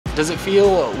Does it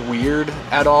feel weird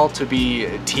at all to be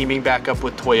teaming back up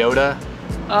with Toyota?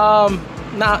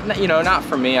 Not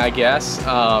for me, I guess.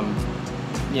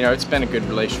 It's been a good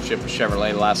relationship with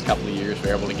Chevrolet the last couple of years. We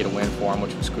were able to get a win for them,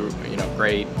 which was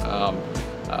great.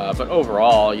 But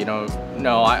overall,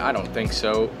 no, I don't think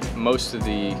so. Most of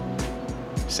the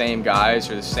same guys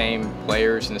are the same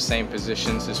players in the same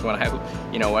positions as when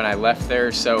I left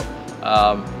there. So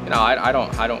I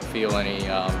don't feel any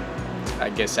I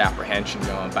guess apprehension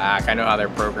going back. I know how their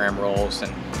program rolls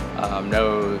and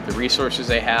know the resources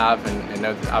they have, and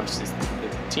know that obviously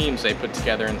the teams they put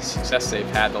together and the success they've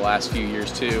had the last few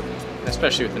years too,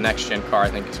 especially with the next gen car. I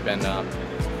think it's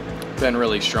been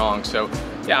really strong. So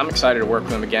yeah, I'm excited to work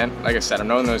with them again. Like I said, I've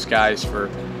known those guys for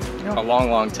a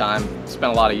long time.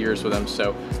 Spent a lot of years with them,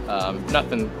 so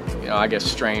nothing I guess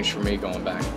strange for me going back.